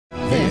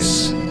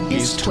This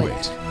is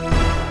Twit.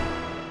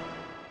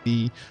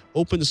 The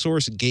open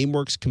source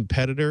GameWorks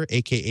competitor,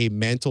 aka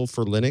Mantle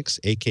for Linux,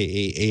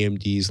 aka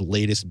AMD's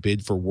latest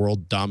bid for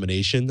world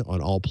domination on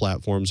all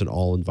platforms and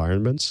all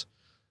environments.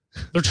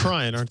 They're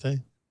trying, aren't they?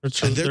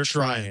 They're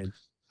trying.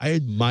 I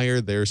admire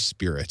their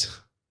spirit.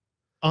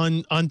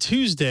 On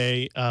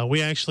Tuesday,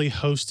 we actually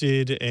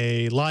hosted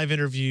a live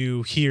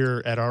interview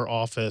here at our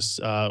office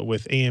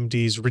with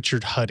AMD's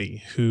Richard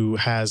Huddy, who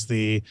has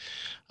the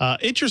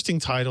interesting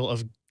title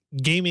of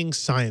gaming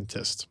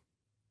scientist.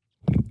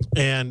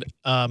 And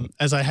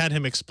as I had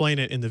him explain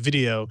it in the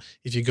video,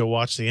 if you go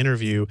watch the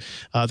interview,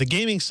 the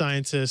gaming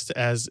scientist,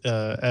 as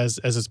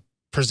it's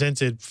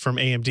presented from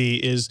AMD,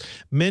 is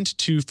meant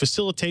to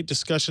facilitate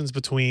discussions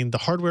between the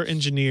hardware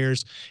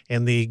engineers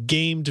and the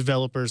game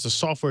developers, the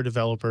software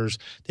developers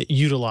that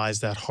utilize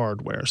that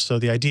hardware. So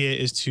the idea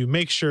is to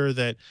make sure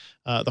that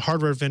the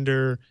hardware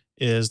vendor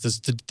is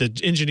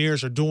the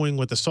engineers are doing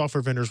what the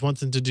software vendors want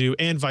them to do,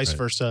 and vice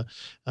versa,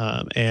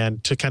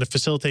 and to kind of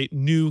facilitate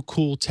new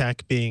cool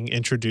tech being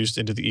introduced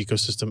into the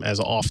ecosystem as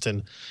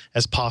often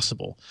as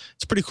possible.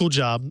 It's a pretty cool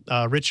job.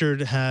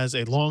 Richard has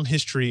a long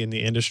history in the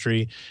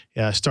industry.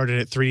 Started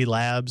at 3D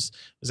Labs.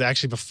 Was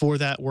actually before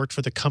that worked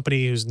for the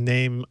company whose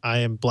name I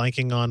am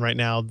blanking on right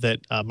now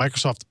that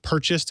Microsoft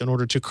purchased in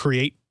order to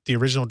create the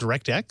original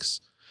DirectX.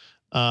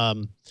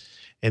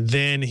 And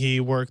then he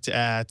worked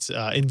at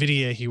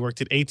NVIDIA. He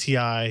worked at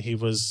ATI. He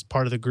was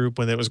part of the group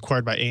when it was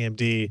acquired by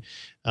AMD,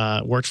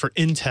 worked for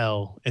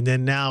Intel, and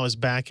then now is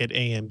back at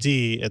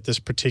AMD at this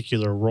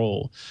particular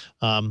role.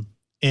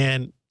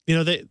 And,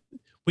 you know,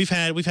 we've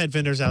had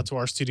vendors out to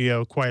our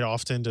studio quite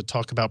often to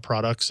talk about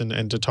products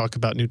and to talk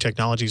about new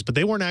technologies, but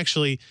they weren't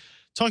actually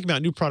talking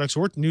about new products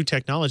or new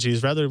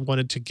technologies, rather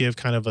wanted to give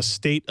kind of a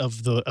state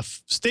of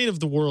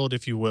the world,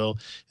 if you will,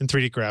 in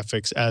 3D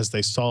graphics as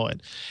they saw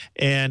it.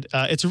 And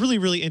it's a really,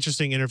 really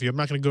interesting interview. I'm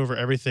not going to go over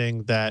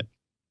everything that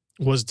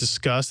was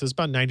discussed. It's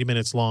about 90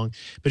 minutes long.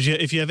 But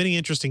if you have any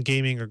interest in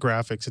gaming or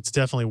graphics, it's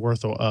definitely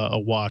worth a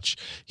watch.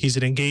 He's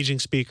an engaging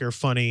speaker,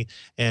 funny,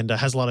 and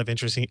has a lot of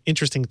interesting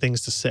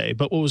things to say.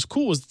 But what was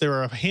cool was there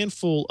are a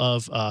handful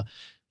of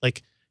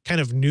kind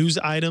of news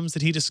items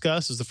that he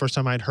discussed. It was the first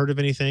time I'd heard of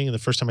anything, and the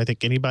first time I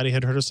think anybody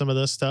had heard of some of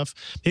this stuff.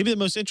 Maybe the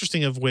most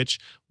interesting of which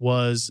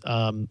was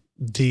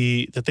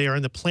that they are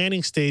in the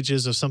planning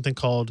stages of something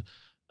called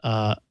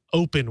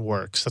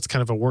OpenWorks. That's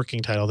kind of a working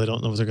title. They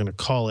don't know what they're going to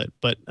call it.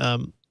 But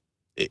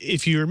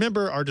if you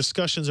remember our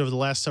discussions over the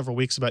last several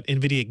weeks about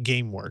NVIDIA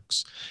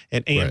GameWorks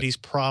and AMD's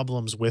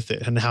problems with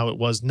it, and how it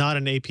was not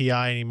an API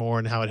anymore,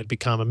 and how it had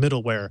become a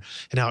middleware,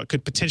 and how it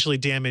could potentially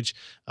damage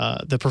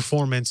the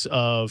performance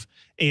of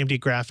AMD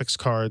graphics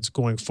cards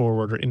going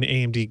forward, or in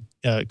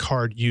AMD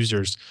card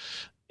users.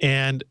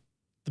 And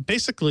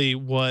basically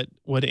what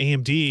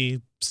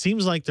AMD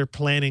seems like they're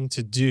planning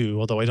to do,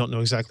 although I don't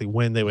know exactly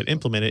when they would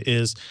implement it,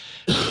 is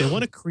they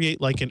want to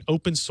create like an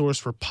open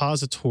source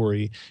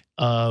repository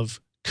of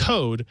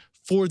code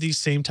for these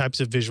same types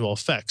of visual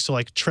effects. So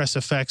like Tress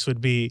effects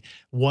would be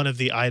one of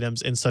the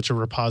items in such a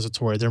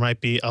repository. There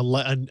might be a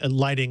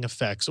lighting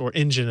effects or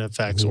engine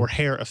effects or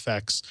hair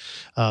effects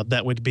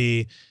that would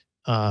be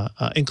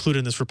included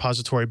in this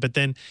repository, but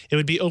then it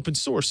would be open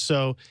source.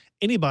 So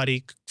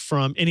anybody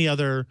from any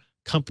other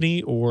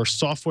company or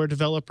software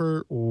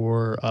developer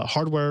or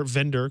hardware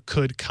vendor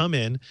could come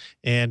in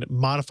and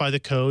modify the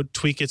code,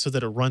 tweak it so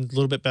that it runs a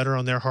little bit better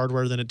on their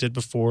hardware than it did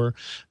before.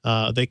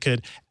 They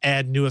could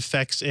add new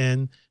effects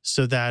in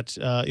so that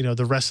you know,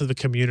 the rest of the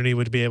community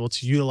would be able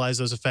to utilize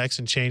those effects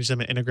and change them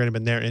and integrate them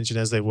in their engine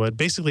as they would.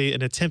 Basically,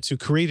 an attempt to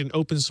create an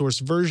open source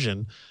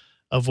version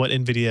of what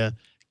NVIDIA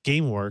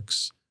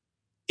GameWorks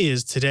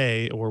is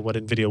today, or what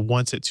NVIDIA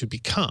wants it to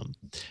become.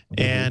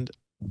 And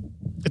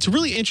it's a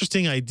really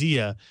interesting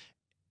idea.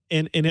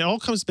 And it all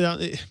comes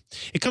down,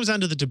 it comes down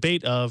to the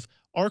debate of,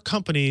 are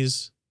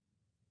companies,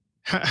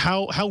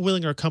 how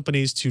willing are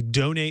companies to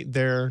donate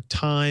their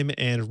time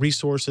and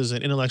resources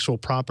and intellectual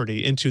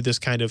property into this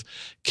kind of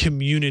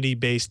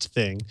community-based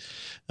thing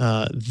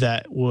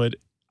that would,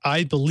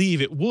 I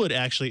believe it would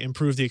actually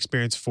improve the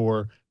experience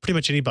for pretty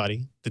much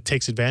anybody that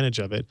takes advantage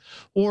of it?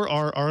 Or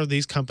are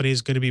these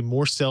companies going to be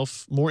more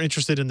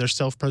interested in their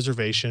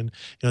self-preservation?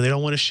 You know, they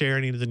don't want to share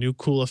any of the new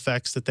cool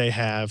effects that they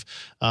have.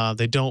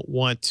 They don't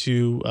want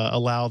to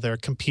allow their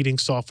competing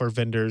software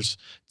vendors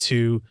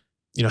to,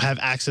 you know, have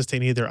access to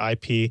any of their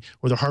IP,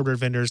 or their hardware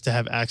vendors to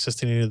have access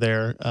to any of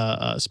their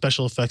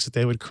special effects that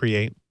they would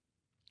create.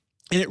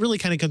 And it really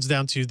kind of comes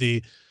down to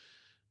the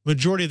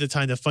majority of the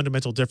time, the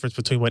fundamental difference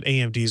between what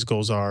AMD's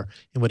goals are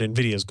and what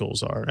NVIDIA's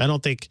goals are. I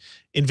don't think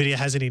NVIDIA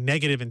has any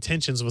negative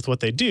intentions with what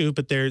they do,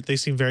 but they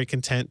seem very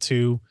content to,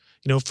 you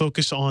know,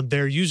 focus on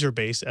their user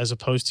base, as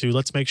opposed to,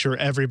 let's make sure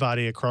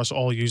everybody across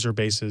all user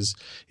bases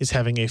is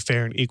having a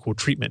fair and equal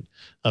treatment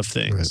of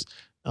things.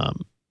 Right.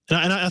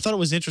 And I thought it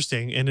was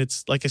interesting, and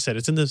it's, like I said,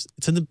 it's in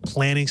the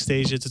planning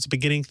stages. It's a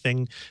beginning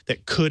thing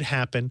that could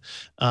happen,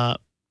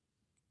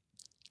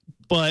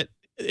 but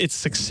its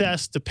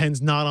success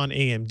depends not on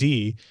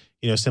AMD.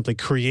 simply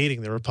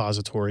creating the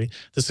repository.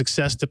 The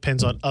success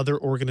depends on other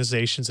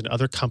organizations and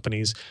other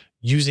companies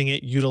using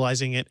it,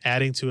 utilizing it,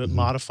 adding to it,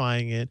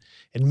 modifying it,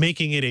 and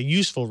making it a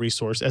useful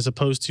resource as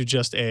opposed to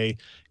just a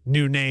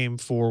new name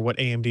for what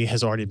AMD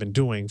has already been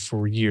doing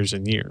for years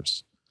and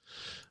years.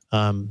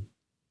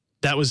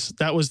 That was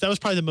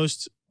probably the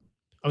most,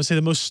 I would say,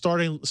 the most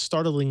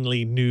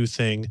startlingly new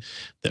thing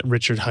that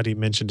Richard Huddy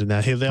mentioned in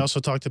that. They also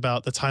talked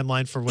about the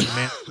timeline for when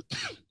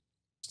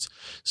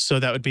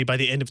so that would be by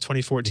the end of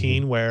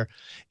 2014, where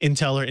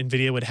Intel or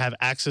NVIDIA would have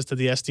access to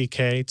the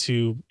SDK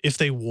to, if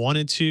they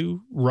wanted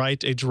to,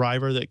 write a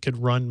driver that could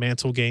run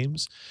Mantle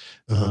games.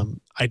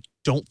 I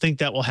don't think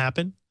that will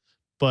happen,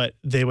 but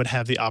they would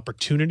have the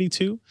opportunity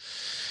to.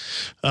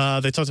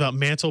 They talked about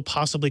Mantle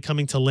possibly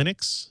coming to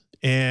Linux.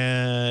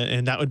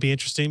 And that would be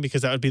interesting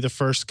because that would be the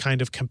first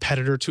kind of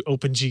competitor to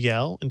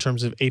OpenGL in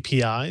terms of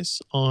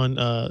APIs on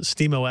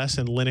SteamOS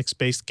and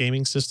Linux-based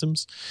gaming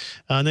systems.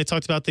 And they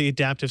talked about the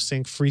adaptive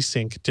sync,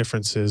 FreeSync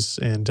differences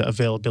and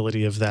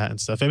availability of that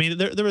and stuff. I mean,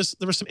 there was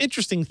some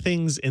interesting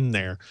things in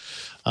there.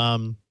 I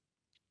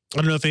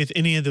don't know if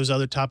any of those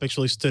other topics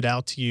really stood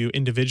out to you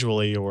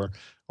individually or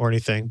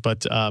anything,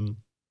 but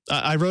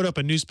I wrote up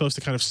a news post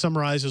that kind of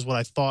summarizes what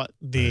I thought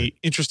the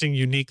interesting,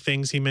 unique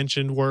things he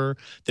mentioned were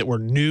that were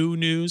new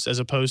news as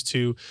opposed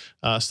to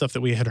stuff that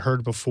we had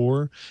heard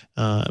before.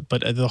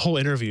 But the whole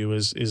interview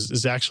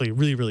is actually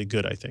really, really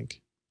good, I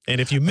think. And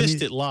if you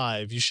missed it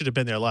live, you should have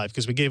been there live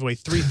because we gave away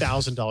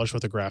 $3,000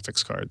 worth of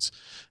graphics cards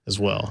as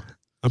well.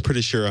 I'm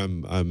pretty sure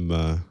I'm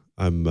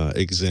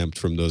exempt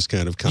from those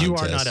kind of contests. You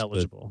are not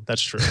eligible.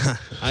 That's true.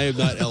 I am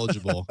not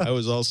eligible. I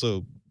was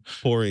also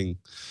pouring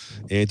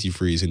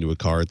antifreeze into a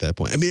car at that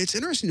point. I mean, it's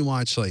interesting to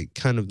watch like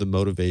kind of the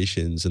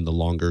motivations and the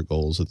longer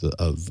goals of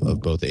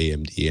both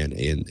AMD and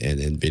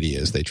NVIDIA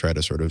as they try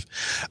to sort of.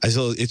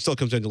 It still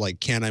comes down to like,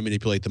 can I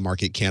manipulate the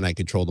market? Can I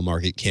control the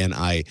market? Can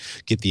I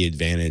get the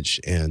advantage?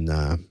 And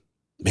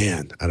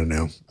man, I don't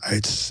know. I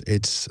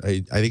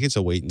think it's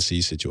a wait and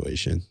see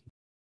situation.